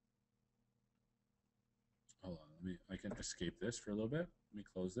 Hold on, I can escape this for a little bit. Let me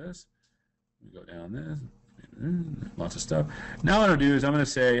close this. Let me go down this. Lots of stuff. Now what I'm going to do is I'm going to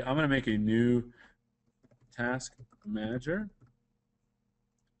say I'm going to make a new task manager.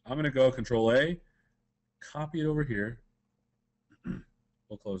 I'm going to go Control A, copy it over here.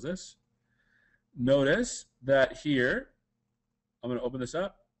 We'll close this. Notice that here, I'm going to open this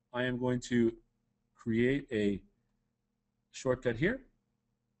up. I am going to create a shortcut here.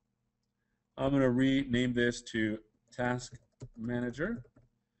 I'm going to rename this to Task Manager,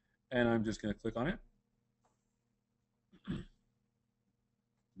 and I'm just going to click on it.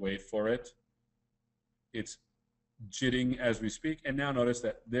 Wait for it. It's jitting as we speak, and now notice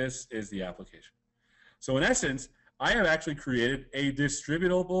that this is the application. So in essence, I have actually created a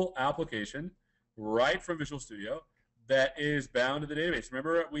distributable application right from Visual Studio that is bound to the database.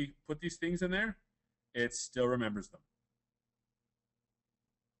 Remember we put these things in there? It still remembers them.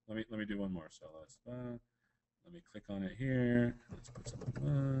 Let me do one more. So let me click on it here. Let's put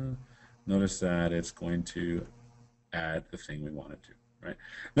something. Notice that it's going to add the thing we wanted to. Right.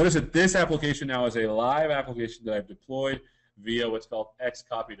 Notice that this application now is a live application that I've deployed via what's called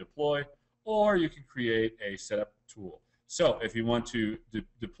xcopy deploy, or you can create a setup tool. So if you want to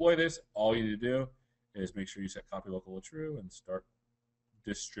deploy this, all you need to do is make sure you set copy local to true and start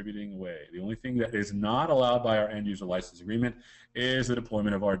distributing away. The only thing that is not allowed by our end user license agreement is the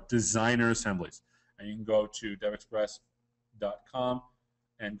deployment of our designer assemblies. And you can go to DevExpress.com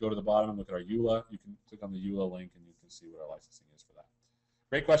and go to the bottom and look at our EULA. You can click on the EULA link and you can see what our licensing is for that.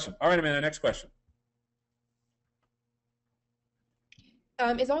 Great question. All right, Amanda, next question.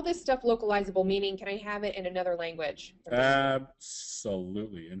 Is all this stuff localizable, meaning can I have it in another language?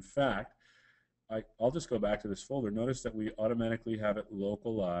 Absolutely. In fact, I'll just go back to this folder. Notice that we automatically have it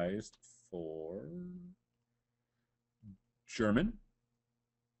localized for German,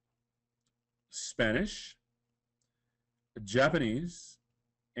 Spanish, Japanese,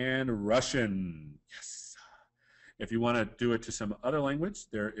 and Russian. Yes. If you want to do it to some other language,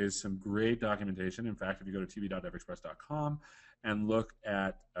 there is some great documentation. In fact, if you go to tv.devexpress.com and look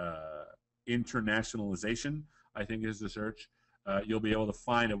at internationalization, I think is the search, you'll be able to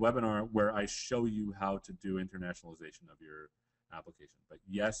find a webinar where I show you how to do internationalization of your application. But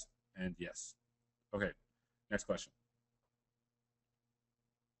yes and yes. Okay, next question.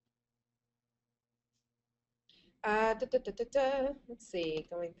 Let's see,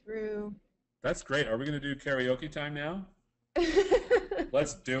 going through. That's great. Are we going to do karaoke time now?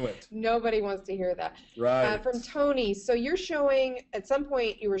 Let's do it. Nobody wants to hear that. Right. From Tony, so you're showing, at some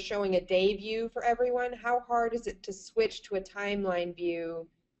point you were showing a day view for everyone. How hard is it to switch to a timeline view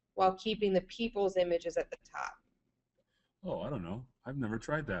while keeping the people's images at the top? Oh, I don't know. I've never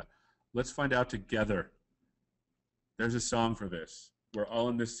tried that. Let's find out together. There's a song for this. We're all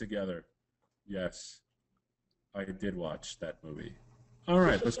in this together. Yes. I did watch that movie. All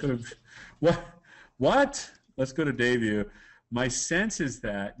right, let's go to what? Let's go to day view. My sense is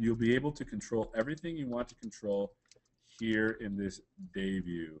that you'll be able to control everything you want to control here in this day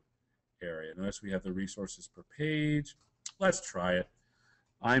view area. Notice we have the resources per page. Let's try it.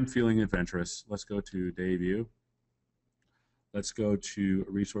 I'm feeling adventurous. Let's go to day view. Let's go to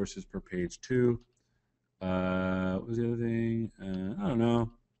resources per page 2. What was the other thing? I don't know.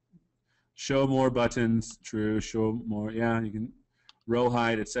 Show more buttons, true. Show more, yeah, you can row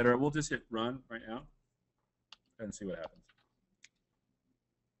hide, etc. We'll just hit run right now and see what happens.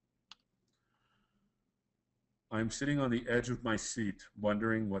 I'm sitting on the edge of my seat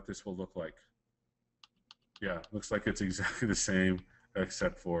wondering what this will look like. Yeah, looks like it's exactly the same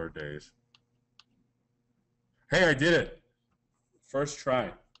except for days. Hey, I did it. First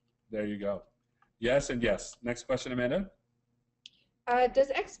try. There you go. Yes and yes. Next question, Amanda. Does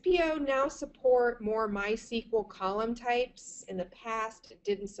XPO now support more MySQL column types? In the past, it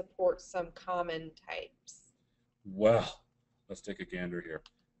didn't support some common types. Well, let's take a gander here.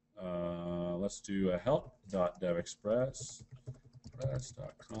 Let's do a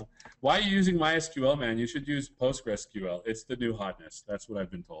help.devexpress.com. Why are you using MySQL, man? You should use PostgreSQL. It's the new hotness. That's what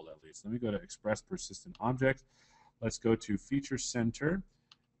I've been told, at least. Let me go to Express Persistent Objects. Let's go to Feature Center.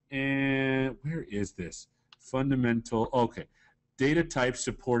 And where is this? Fundamental. Okay. Data type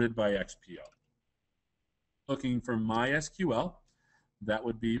supported by XPO. Looking for MySQL. That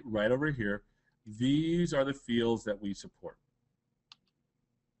would be right over here. These are the fields that we support.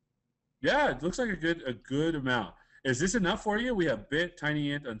 Yeah, it looks like a good amount. Is this enough for you? We have bit,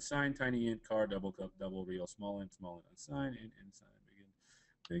 tiny int, unsigned, tiny int, car, double cup, double real, small int, unsigned, int, unsigned,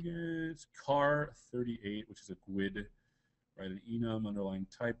 big int, car 38, which is a GUID, right? An enum, underlying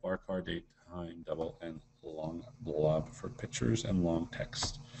type, bar, car, date, time, double, and long blob for pictures and long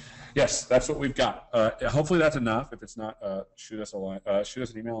text. Yes, that's what we've got. Hopefully that's enough. If it's not, shoot us an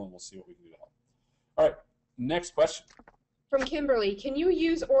email and we'll see what we can do to help. All right, next question. From Kimberly, can you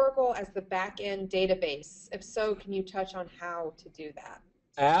use Oracle as the back-end database? If so, can you touch on how to do that?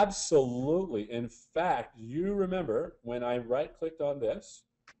 Absolutely. In fact, you remember when I right-clicked on this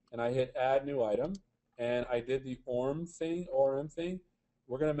and I hit Add New Item and I did the ORM thing,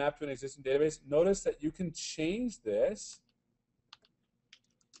 we're going to map to an existing database. Notice that you can change this.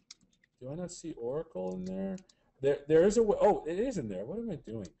 Do I not see Oracle in there? There is a way. Oh, it is in there. What am I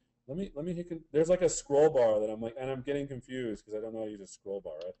doing? Let me hit. There's like a scroll bar that I'm like, and I'm getting confused because I don't know how to use a scroll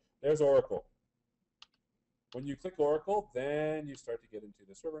bar. Right? There's Oracle. When you click Oracle, then you start to get into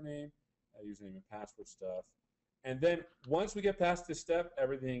the server name, username and password stuff, and then once we get past this step,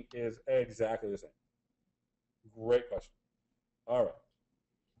 everything is exactly the same. Great question. All right.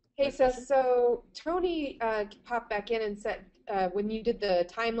 Hey, Seth. So Tony popped back in and said when you did the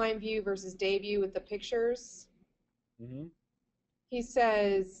timeline view versus day view with the pictures. Mm-hmm. He just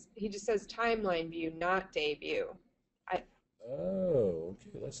says timeline view, not day view. Oh,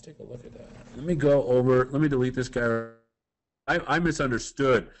 okay. Let's take a look at that. Let me go over. Let me delete this guy. I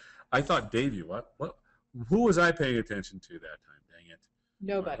misunderstood. I thought day view. What? Who was I paying attention to that time? Dang it.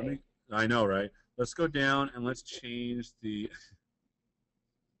 Nobody. I know, right? Let's go down and let's change the.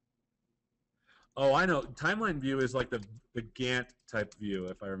 Oh, I know. Timeline view is like the Gantt type view,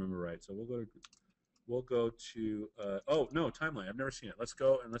 if I remember right. So we'll go to oh no, timeline. I've never seen it. Let's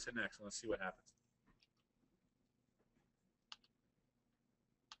go and let's hit next and let's see what happens.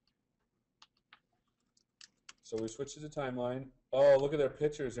 So we switch to the timeline. Oh, look at their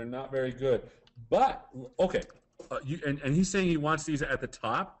pictures. They're not very good. But okay, and he's saying he wants these at the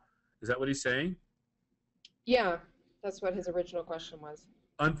top. Is that what he's saying? Yeah, that's what his original question was.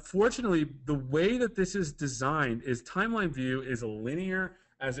 Unfortunately, the way that this is designed is timeline view is linear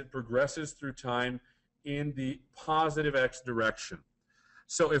as it progresses through time in the positive x direction.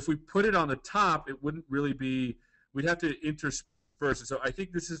 So if we put it on the top, it wouldn't really be, we'd have to intersperse it. So I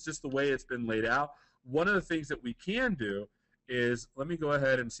think this is just the way it's been laid out. One of the things that we can do is, let me go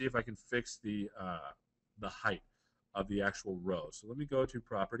ahead and see if I can fix the height of the actual row. So let me go to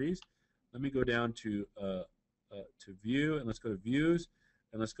properties. Let me go down to view, and let's go to views,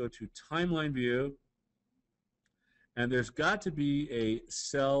 and let's go to timeline view. And there's got to be a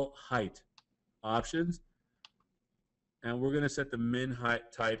cell height options, and we're going to set the min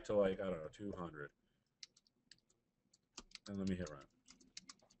height type to like, I don't know, 200. And let me hit run.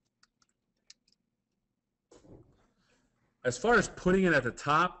 As far as putting it at the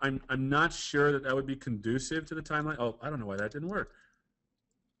top, I'm not sure that would be conducive to the timeline. Oh, I don't know why that didn't work.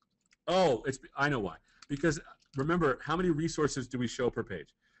 Oh, I know why. Because remember, how many resources do we show per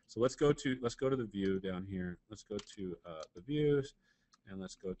page? So let's go to the view down here. Let's go to the views, and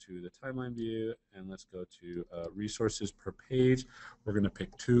let's go to the timeline view, and let's go to resources per page. We're going to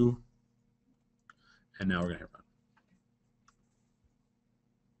pick 2, and now we're going to hit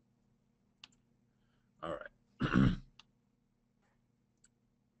run. All right.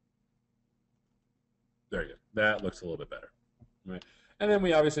 There you go. That looks a little bit better, right? And then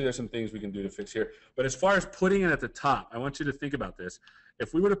there's some things we can do to fix here. But as far as putting it at the top, I want you to think about this.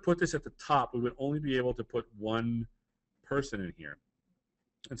 If we were to put this at the top, we would only be able to put one person in here.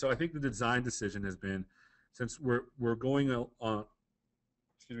 And so I think the design decision has been, since we're going on,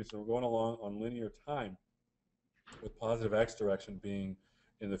 so we're going along on linear time, with positive x direction being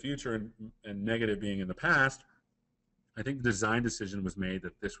in the future and negative being in the past, I think the design decision was made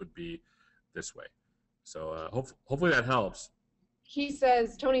that this would be this way. So hopefully that helps. He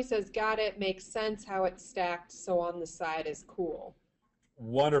says, Tony says, got it, makes sense how it's stacked, so on the side is cool.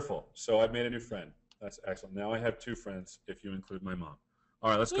 Wonderful. So I've made a new friend. That's excellent. Now I have 2 friends if you include my mom.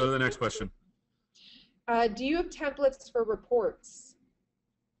 All right, let's go to the next question. Do you have templates for reports?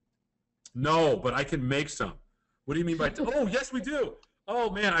 No, but I can make some. What do you mean by oh, yes, we do. Oh,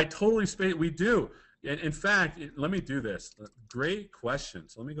 man, I totally spaced. We do. In fact, let me do this. Great question.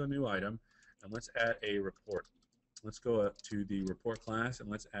 So let me go new item, and let's add a report. Let's go up to the report class, and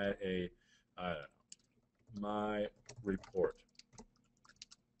let's add a my report.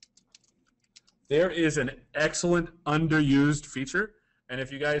 There is an excellent underused feature, and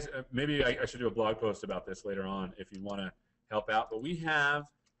if you guys, maybe I should do a blog post about this later on if you want to help out. But we have,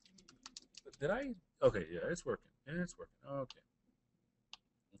 okay, yeah, it's working. It's working. Okay.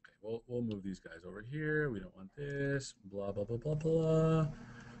 Okay, we'll move these guys over here. We don't want this. Blah, blah, blah, blah, blah.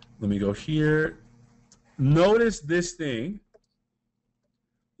 Let me go here. Notice this thing.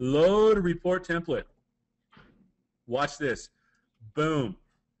 Load report template. Watch this. Boom.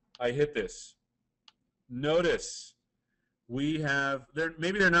 I hit this. Notice we have,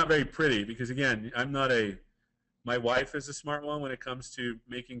 maybe they're not very pretty because, again, my wife is a smart one when it comes to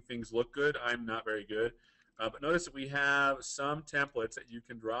making things look good. I'm not very good. But notice that we have some templates that you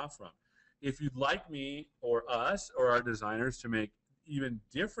can draw from. If you'd like me or us or our designers to make even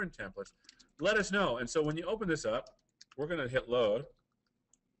different templates, let us know. And so when you open this up, we're going to hit load.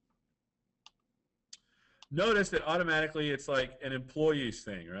 Notice that automatically it's like an employees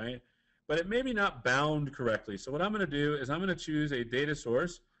thing, right? But it may be not bound correctly. So what I'm going to do is I'm going to choose a data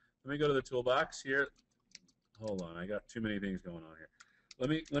source. Let me go to the toolbox here. Hold on, I got too many things going on here.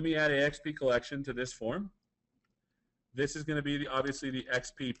 Let me add a XP collection to this form. This is going to be obviously the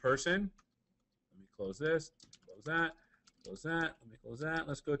XP person. Let me close this, close that, close that, let me close that.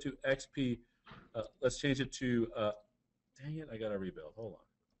 Let's go to XP. Let's change it to, dang it, I got to rebuild. Hold on.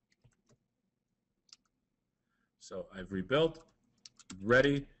 So I've rebuilt,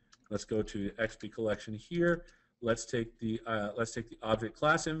 ready. Let's go to the XP collection here. Let's take the object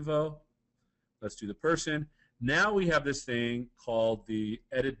class info. Let's do the person. Now we have this thing called the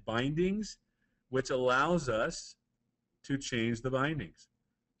edit bindings, which allows us to change the bindings.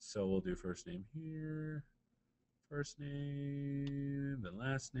 So we'll do first name here, first name, then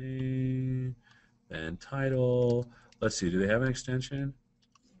last name, then title. Let's see, do they have an extension?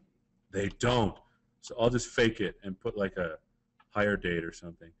 They don't. So I'll just fake it and put like a hire date or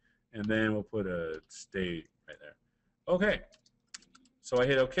something. And then we'll put a state right there. Okay. So I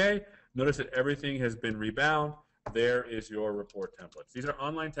hit OK. Notice that everything has been rebound. There is your report templates. These are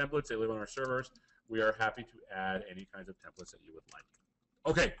online templates. They live on our servers. We are happy to add any kinds of templates that you would like.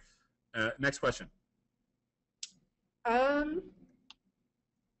 Okay. Next question.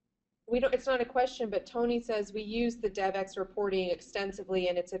 It's not a question, but Tony says we use the DevEx reporting extensively,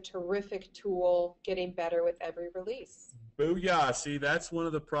 and it's a terrific tool, getting better with every release. Booyah! See, that's one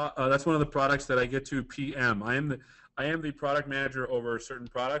of the products that I get to PM. I am the product manager over certain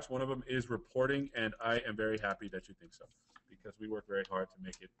products. One of them is reporting, and I am very happy that you think so because we work very hard to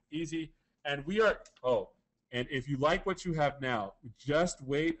make it easy. And we are. Oh, and if you like what you have now, just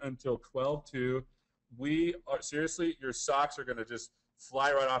wait until 12/2. We are seriously, your socks are going to just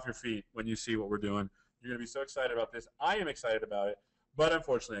fly right off your feet when you see what we're doing. You're going to be so excited about this. I am excited about it, but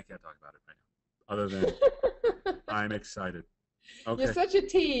unfortunately, I can't talk about it right now. Other than I'm excited. Okay. You're such a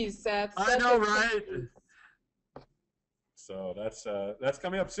tease, Seth. I know, right? So that's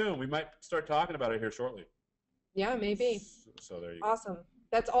coming up soon. We might start talking about it here shortly. Yeah, maybe. So there you go. Awesome.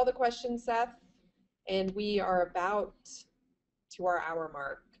 That's all the questions, Seth, and we are about to our hour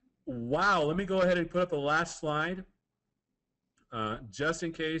mark. Wow. Let me go ahead and put up the last slide. Just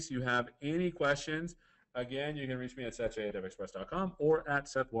in case you have any questions, again, you can reach me at seth@devexpress.com or at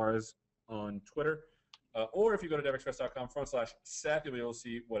Seth Juarez on Twitter. Or if you go to devexpress.com/Seth, you'll be able to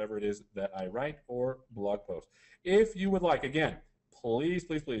see whatever it is that I write or blog post. If you would like, again, please,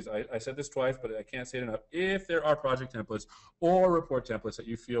 please, please, I said this twice, but I can't say it enough. If there are project templates or report templates that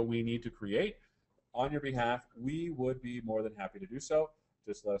you feel we need to create on your behalf, we would be more than happy to do so.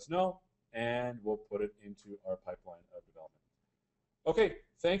 Just let us know, and we'll put it into our pipeline of development. Okay,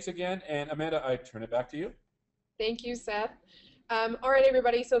 thanks again. And Amanda, I turn it back to you. Thank you, Seth. All right,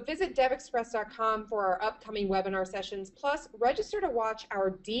 everybody, so visit devexpress.com for our upcoming webinar sessions, plus register to watch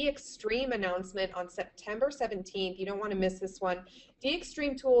our DXtream announcement on September 17th. You don't want to miss this one.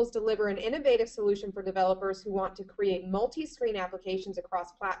 DXtream tools deliver an innovative solution for developers who want to create multi-screen applications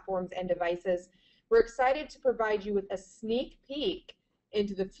across platforms and devices. We're excited to provide you with a sneak peek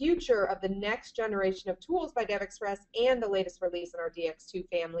into the future of the next generation of tools by DevExpress and the latest release in our DX2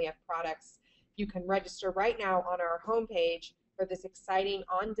 family of products. You can register right now on our homepage for this exciting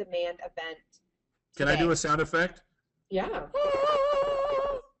on-demand event today. Can I do a sound effect? Yeah.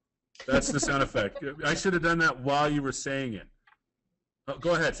 That's the sound effect. I should have done that while you were saying it. Oh,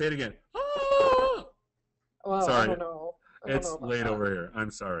 go ahead, say it again. Well, sorry. I don't know. It's late over here. I'm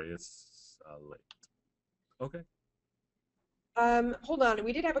sorry. It's late. Okay. Hold on.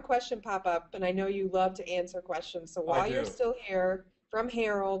 We did have a question pop up, and I know you love to answer questions. So while you're still here, from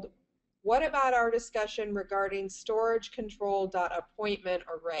Harold, what about our discussion regarding storage control appointment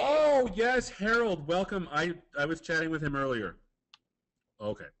array? Oh, yes, Harold. Welcome. I was chatting with him earlier.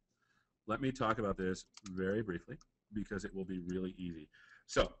 Okay. Let me talk about this very briefly because it will be really easy.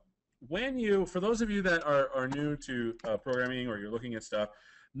 So when you, for those of you that are new to programming or you're looking at stuff,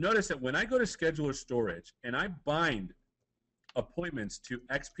 notice that when I go to scheduler storage and I bind appointments to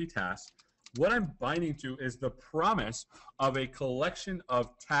XP tasks, what I'm binding to is the promise of a collection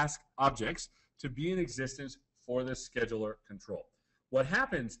of task objects to be in existence for the scheduler control. What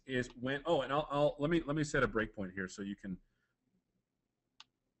happens is when let me set a breakpoint here so you can.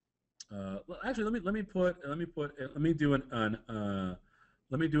 Actually, let me do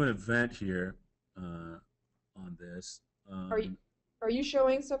an event here on this. Are you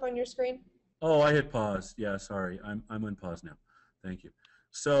showing stuff on your screen? Oh, I hit pause. Yeah, sorry. I'm on pause now. Thank you.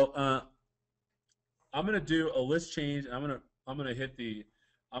 So I'm gonna do a list change. I'm gonna hit the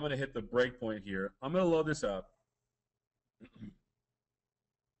breakpoint here. I'm gonna load this up,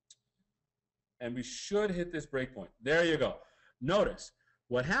 and we should hit this breakpoint. There you go. Notice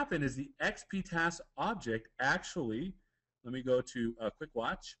what happened is the XP task object actually. Let me go to quick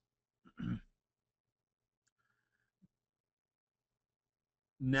watch.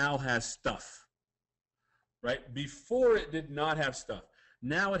 Now has stuff, right? Before it did not have stuff.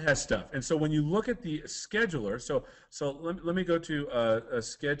 Now it has stuff. And so when you look at the scheduler, so let me go to a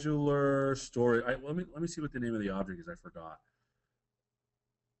scheduler storage. Let me see what the name of the object is. I forgot.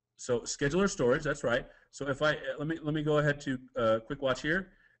 So scheduler storage, that's right. So if I let me go ahead to quick watch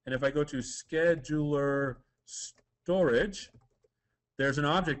here, and if I go to scheduler storage, there's an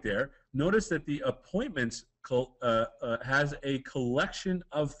object there. Notice that the appointments has a collection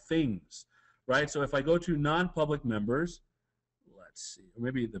of things, right? So if I go to non-public members, let's see,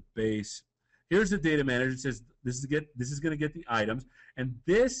 maybe the base. Here's the data manager. It says this is going to get the items, and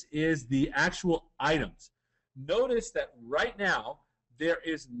this is the actual items. Notice that right now there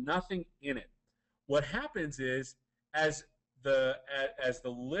is nothing in it. What happens is as the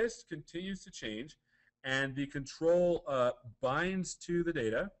list continues to change and the control binds to the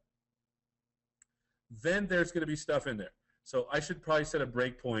data, then there's going to be stuff in there. So I should probably set a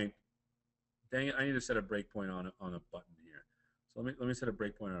breakpoint. Dang it, I need to set a breakpoint on a button here. So let me set a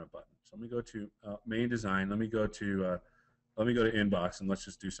breakpoint on a button. So let me go to main design. Let me go to inbox, and let's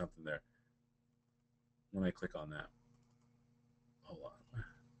just do something there. When I click on that, hold on.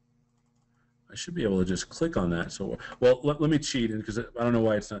 I should be able to just click on that. So well, let me cheat, because I don't know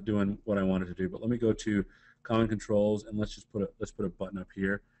why it's not doing what I wanted to do. But let me go to common controls, and let's put a button up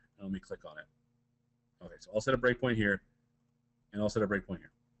here, and let me click on it. Okay, so I'll set a breakpoint here, and I'll set a breakpoint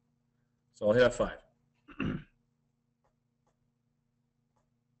here. So I'll hit F5.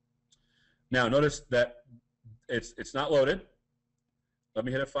 Now notice that it's not loaded. Let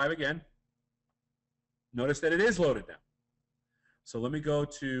me hit F5 again. Notice that it is loaded now. So let me go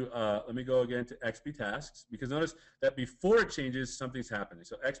again to XP tasks, because notice that before it changes, something's happening.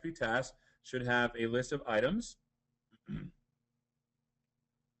 So XP tasks should have a list of items.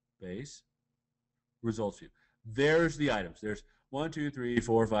 Base. Results view. There's the items. There's 1, 2, 3,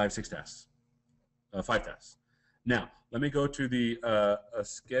 4, 5, 6 tasks. 5 tasks. Now, let me go to the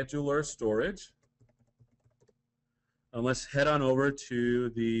scheduler storage. And let's head on over to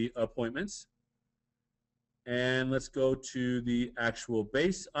the appointments. And let's go to the actual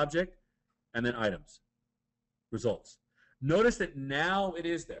base object and then items. Results. Notice that now it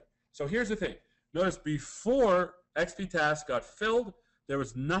is there. So here's the thing. Notice before XP task got filled, there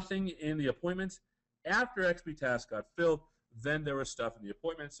was nothing in the appointments. After XP task got filled, then there was stuff in the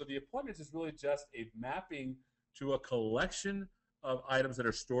appointments. So the appointments is really just a mapping to a collection of items that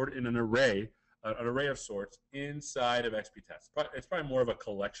are stored in an array of sorts inside of XP task. It's probably more of a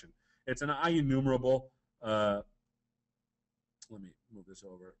collection. It's an IEnumerable. Let me move this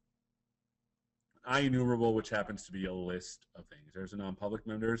over. IEnumerable, which happens to be a list of things. There's a non-public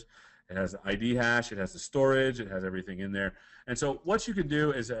members. It has the ID hash. It has the storage. It has everything in there. And so what you can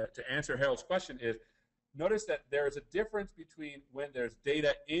do is, to answer Harold's question, is notice that there is a difference between when there's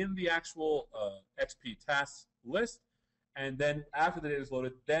data in the actual XP tasks list and then after the data is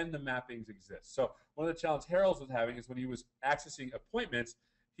loaded, then the mappings exist. So one of the challenges Harold was having is when he was accessing appointments,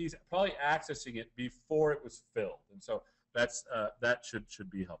 he's probably accessing it before it was filled, and so that's that should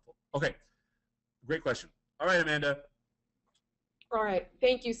be helpful. Okay, great question. All right, Amanda. All right,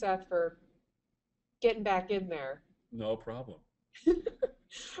 thank you, Seth, for getting back in there. No problem.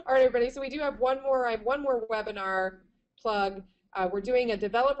 All right, everybody. So we do have one more. I have one more webinar plug. We're doing a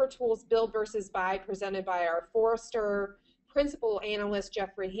developer tools build versus buy presented by our Forrester principal analyst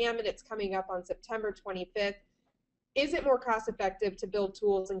Jeffrey Hammond. It's coming up on September 25th. Is it more cost effective to build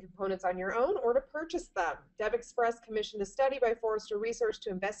tools and components on your own or to purchase them? DevExpress commissioned a study by Forrester Research to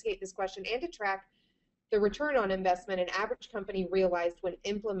investigate this question and to track the return on investment an average company realized when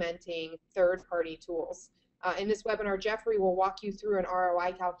implementing third-party tools. In this webinar, Jeffrey will walk you through an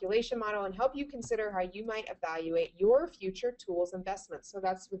ROI calculation model and help you consider how you might evaluate your future tools investments. So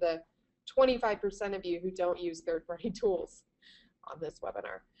that's for the 25% of you who don't use third-party tools on this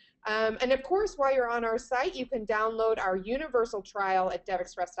webinar. And of course, while you're on our site, you can download our universal trial at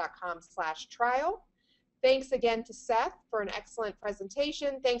devexpress.com/trial. Thanks again to Seth for an excellent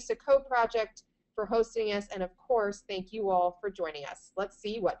presentation. Thanks to CodeProject for hosting us. And of course, thank you all for joining us. Let's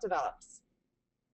see what develops.